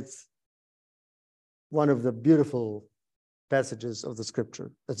to write one of the beautiful passages of the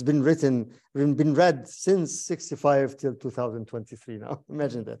scripture that's been written, been read since 65 till 2023 now.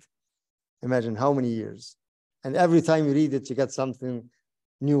 Imagine that. Imagine how many years. And every time you read it, you get something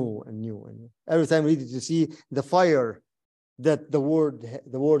new and new and new. Every time you read it, you see the fire that the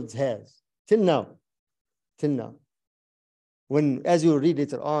words has till now. When, as you read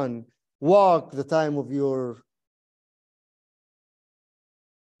later on, walk the time of your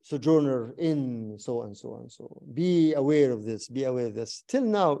sojourner in so and so and so. Be aware of this, be aware of this. Till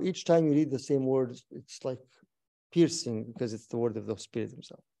now, each time you read the same words, it's like piercing because it's the word of the Spirit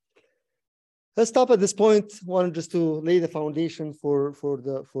himself. Let's stop at this point. I wanted just to lay the foundation for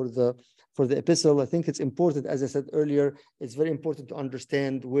the epistle. I think it's important, as I said earlier, it's very important to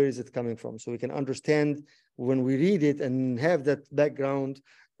understand where is it coming from, so we can understand when we read it and have that background.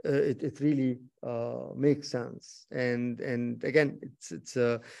 It really makes sense. And again, it's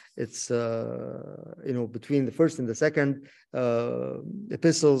between the first and the second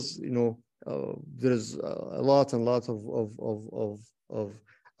epistles, there's a lot of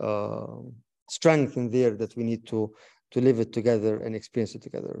strength in there that we need to live it together and experience it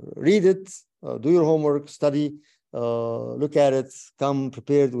together. Read it, do your homework, study, look at it, come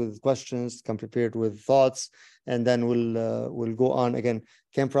prepared with questions, come prepared with thoughts, and then we'll go on. Again,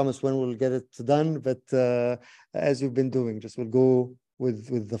 can't promise when we'll get it done, but as we've been doing, just we'll go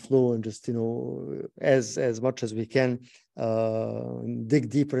with the flow and just as much as we can dig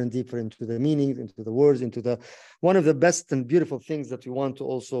deeper and deeper into the meanings, into the words, into the one of the best and beautiful things that we want to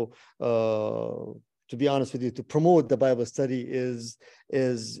also to be honest with you, to promote the Bible study is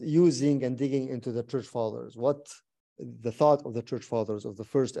using and digging into the church fathers. What the thought of the church fathers of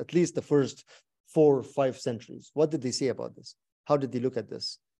at least the first 4 or 5 centuries. What did they say about this? How did they look at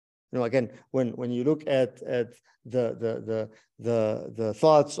this? Again, when you look at the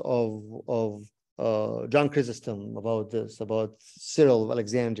thoughts of John Chrysostom about this, about Cyril of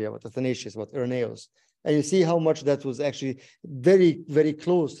Alexandria, about Athanasius, about Irenaeus, and you see how much that was actually very, very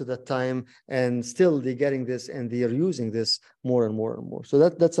close to that time, and still they're getting this and they are using this more and more and more. So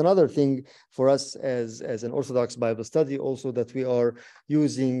that's another thing for us as an Orthodox Bible study, also, that we are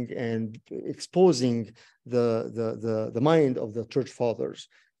using and exposing the mind of the church fathers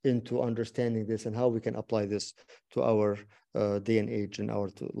into understanding this and how we can apply this to our day and age and our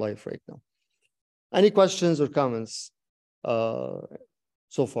life right now. Any questions or comments so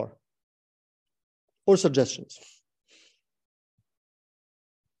far? Or suggestions?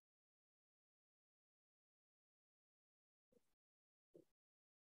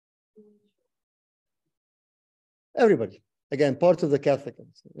 Everybody. Again, part of the Catholics.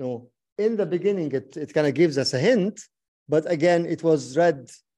 In the beginning, it kind of gives us a hint, but again, it was read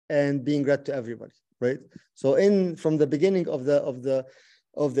and being read to everybody, right? So from the beginning of the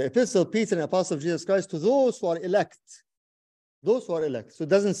epistle, Peter, an apostle of Jesus Christ, to those who are elect. Those who are elect. So it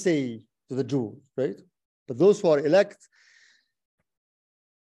doesn't say to the Jews, right? But those who are elect,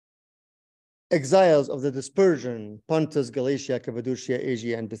 exiles of the dispersion, Pontus, Galatia, Cappadocia,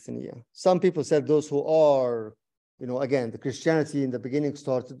 Asia, and Bithynia. Some people said those who are, again, the Christianity in the beginning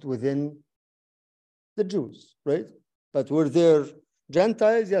started within the Jews, right? But were there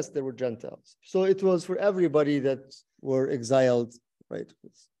Gentiles? Yes, there were Gentiles. So it was for everybody that were exiled, right?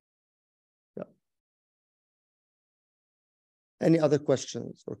 Yeah. Any other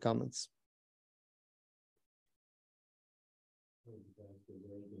questions or comments? Is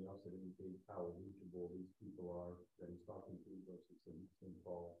there anything else that indicates how reachable these people are that he's talking to versus St.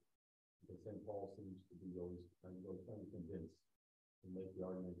 Paul? Because St. Paul seems to be always trying to convince and make the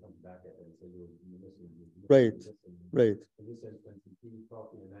argument, comes back at it and say you're missing. Right. In this instance, is he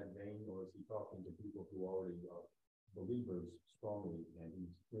talking in that vein, or is he talking to people who already are believers strongly and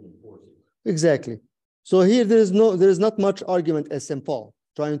he's reinforcing? Exactly. So here there is not much argument as St. Paul,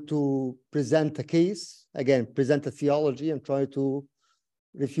 trying to present a case, again, present a theology and try to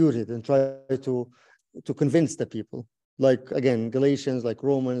refute it and try to convince the people. Like, again, Galatians, like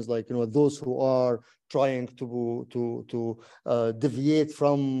Romans, like, those who are trying to deviate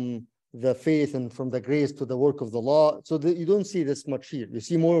from the faith and from the grace to the work of the law. So you don't see this much here. You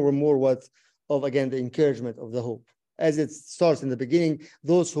see more and more again, the encouragement of the hope. As it starts in the beginning,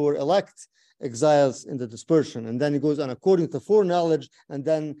 those who are elect, exiles in the dispersion, and then it goes on according to foreknowledge, and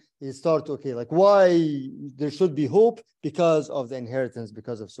then you start, okay, like why there should be hope, because of the inheritance,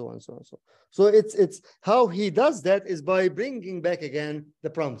 because of so and so and so. So it's how he does that is by bringing back again the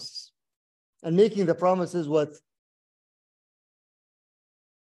promises and making the promises what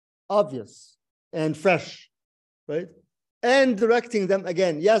obvious and fresh, right? And directing them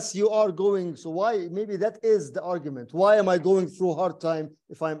again. Yes, you are going. So why? Maybe that is the argument. Why am I going through a hard time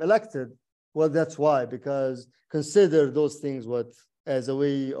if I'm elected? Well, that's why, because consider those things as a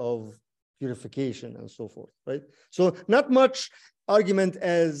way of purification and so forth, right? So not much argument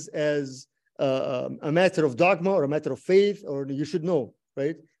as a matter of dogma or a matter of faith, or you should know,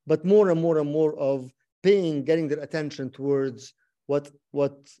 right? But more and more and more of getting their attention towards what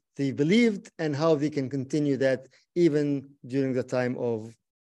they believed and how they can continue that even during the time of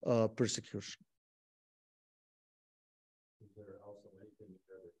persecution. Is there also anything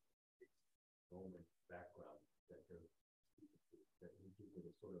that Roman background that you give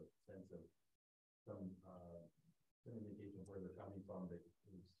a sort of sense of some indication of where they're coming from that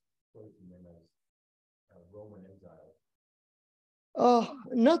is placing them as Roman exiles?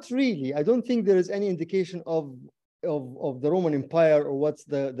 Not really. I don't think there is any indication of the Roman Empire or what's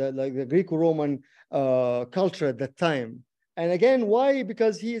the Greco-Roman culture at that time. And again, why?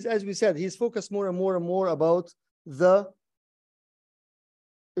 Because he is, as we said, he's focused more and more and more about the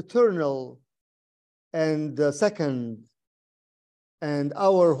eternal and the second and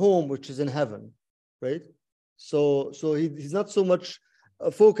our home, which is in heaven, right? So he's not so much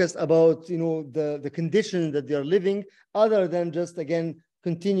focused about, the condition that they are living, other than just, again,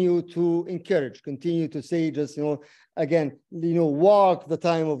 continue to encourage, continue to say, just, again, walk the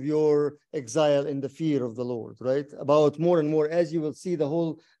time of your exile in the fear of the Lord, right? About more and more, as you will see, the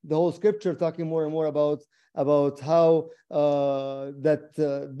whole scripture talking more and more about how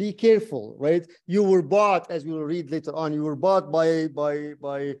be careful, right? You were bought, as we will read later on, you were bought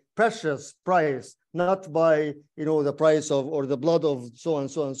by precious price, not by, the price of, or the blood of so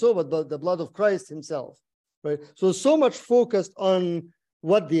and so and so, but the blood of Christ himself, right? So much focused on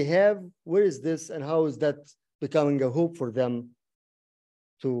what they have, where is this, and how is that becoming a hope for them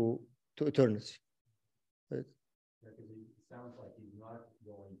to eternity, right? Yeah, because it sounds like he's not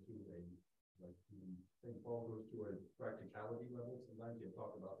going to St. Paul goes to a practicality level. Sometimes you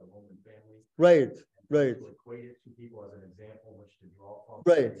talk about the Roman family. Right, right. To equate it to people as an example which to draw from.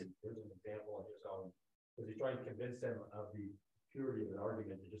 Right. There's an example of his own. Because he's trying to convince them of the purity of an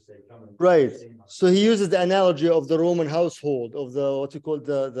argument to just say, come and. Right. So he uses the analogy of the Roman household, of what you call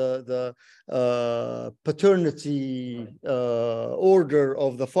the paternity order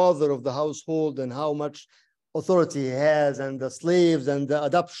of the father of the household, and how much authority he has, and the slaves and the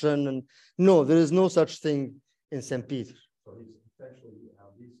adoption. And no, there is no such thing in St. Peter. So he's essentially,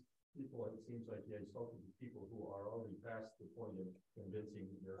 these people, it seems like he's talking to people who are already past the point of convincing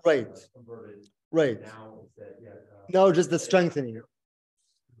their converted. Right. Now it's that, now just the strengthening.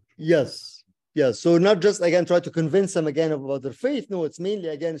 Yes. So not just, again, try to convince them again about their faith. No, it's mainly,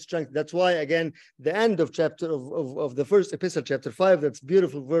 again, strength. That's why, again, the end of chapter of the first epistle, chapter 5, that's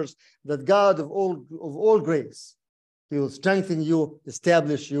beautiful verse, that God of all grace, he will strengthen you,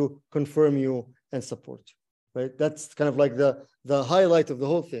 establish you, confirm you, and support you. Right? That's kind of like the highlight of the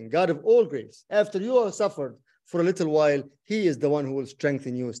whole thing. God of all grace, after you have suffered for a little while, he is the one who will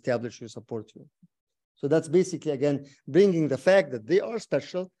strengthen you, establish you, support you. So that's basically, again, bringing the fact that they are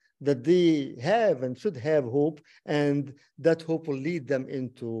special, that they have and should have hope, and that hope will lead them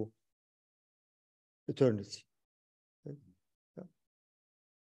into eternity. Okay.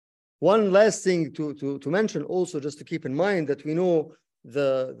 One last thing to mention also, just to keep in mind, that we know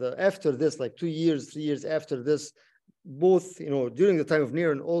the after this, like 2 years, 3 years after this, both, during the time of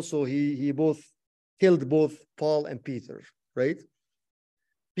Nero, and also he killed both Paul and Peter, right?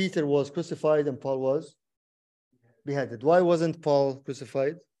 Peter was crucified and Paul was beheaded. Why wasn't Paul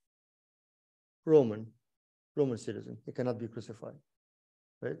crucified? Roman citizen. He cannot be crucified,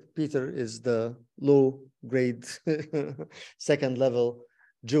 right? Peter is the low grade, second level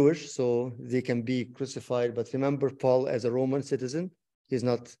Jewish, so they can be crucified. But remember, Paul, as a Roman citizen, he's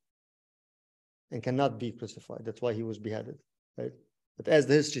not and cannot be crucified. That's why he was beheaded, right? But as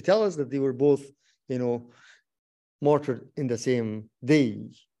the history tells us, that they were both, martyred in the same day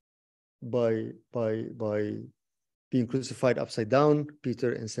by being crucified upside down,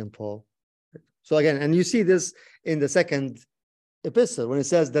 Peter and St. Paul. So again, and you see this in the second epistle when it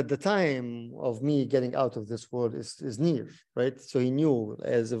says that the time of me getting out of this world is near, right? So he knew,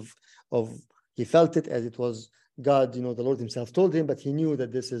 as he felt it as it was God, the Lord himself told him, but he knew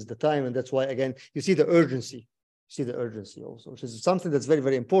that this is the time. And that's why, again, you see the urgency. Also, which is something that's very,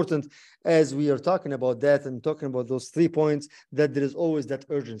 very important as we are talking about that and talking about those 3 points, that there is always that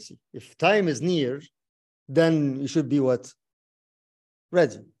urgency. If time is near, then you should be what?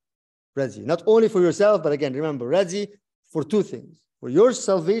 Ready. Not only for yourself, but again, remember, ready for 2 things: for your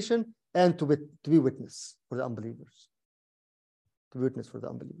salvation and to be witness for the unbelievers. to be witness for the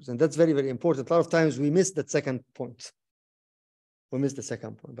unbelievers. And that's very, very important. A lot of times we miss that second point. We miss the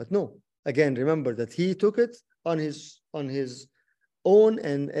second point. But no, again, remember that he took it on his own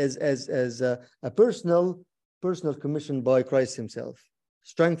and as a personal commission by Christ himself.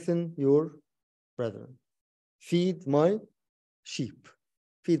 Strengthen your brethren. Feed my sheep.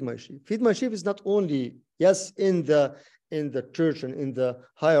 Feed my sheep. Feed my sheep is not only, yes, in the church and in the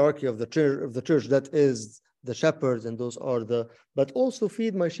hierarchy of the church, that is the shepherds and those are but also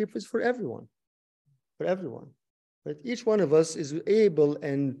feed my sheep is for everyone. For everyone. Right? Each one of us is able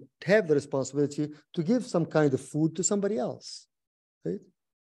and have the responsibility to give some kind of food to somebody else. Right?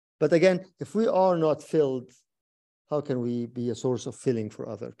 But again, if we are not filled, how can we be a source of filling for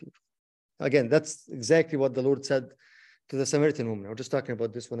other people? Again, that's exactly what the Lord said to the Samaritan woman. I was just talking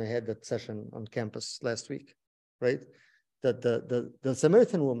about this when I had that session on campus last week, right? That the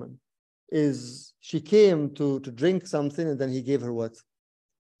Samaritan woman she came to drink something, and then he gave her what?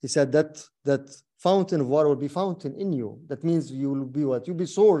 He said that fountain of water will be fountain in you. That means you will be what? You'll be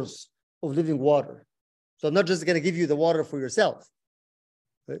source of living water. So I'm not just going to give you the water for yourself.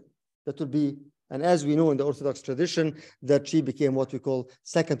 Right? That would be, and as we know in the Orthodox tradition, that she became what we call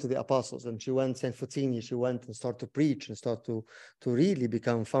second to the apostles. And she went, Saint Fotini, she went and started to preach and start to really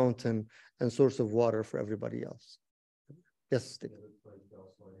become fountain and source of water for everybody else. Yes, Steve.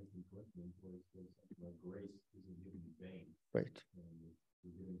 Right.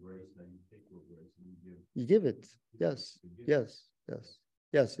 You give it. Yes. Yes. Yes.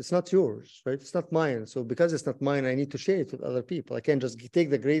 Yes. It's not yours, right? It's not mine. So because it's not mine, I need to share it with other people. I can't just take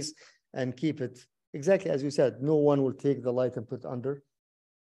the grace and keep it. Exactly as you said, no one will take the light and put it under.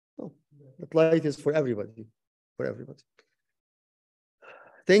 No, that light is for everybody. For everybody.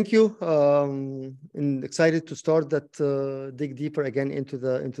 Thank you. And excited to start that dig deeper again into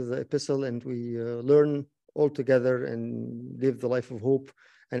the epistle, and we learn all together and live the life of hope.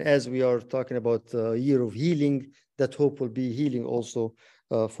 And as we are talking about a year of healing, that hope will be healing also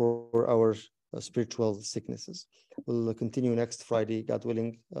for our spiritual sicknesses. We'll continue next Friday, God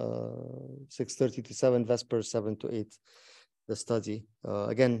willing, 6:30 to 7, Vespers 7 to 8, the study.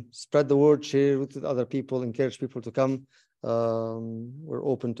 Again, spread the word, share it with other people, encourage people to come. We're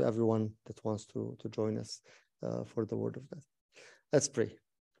open to everyone that wants to join us for the word of God. Let's pray.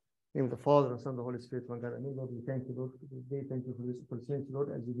 In the name of the Father, and Son, and the Holy Spirit, one God. Amen. Lord, we thank you, Lord, for this day. Thank you for this opportunity,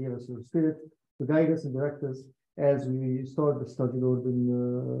 Lord, as you gave us your Spirit to guide us and direct us as we start the study, Lord,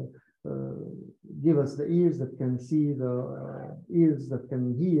 and give us the ears that can see, the ears that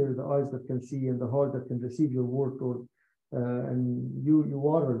can hear, the eyes that can see, and the heart that can receive your word, Lord. And you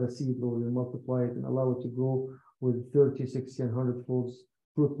water the seed, Lord, and multiply it and allow it to grow with 30, 60, and 100 folds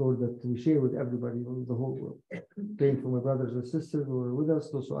fruit, Lord, that we share with everybody, Lord, the whole world. Praying for my brothers and sisters who are with us,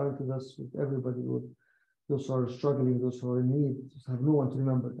 those who aren't with us, with everybody, Lord, those who are struggling, those who are in need, just have no one to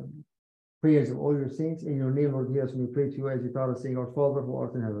remember them. Prayers of all your saints, in your name, Lord, hear us, and we pray to you as you taught us, saying, Our Father who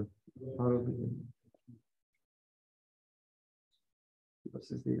art in heaven, hallowed be thy name. Give us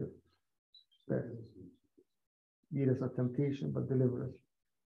this day that lead us not temptation, but deliver us.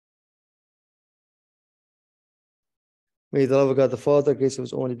 May the love of God the Father, grace of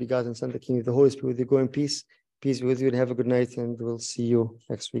his only begotten Son, the King of the Holy Spirit, with you go in peace. Peace be with you, and have a good night, and we'll see you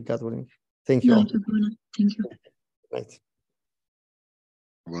next week, God willing. Thank you all. Thank you. Good night.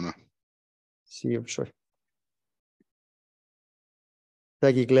 See you, sure.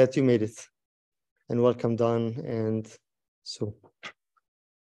 Peggy, glad you made it. And welcome, Don and Sue.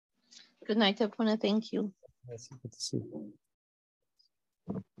 Good night, everyone. Thank you. Nice, good to see you.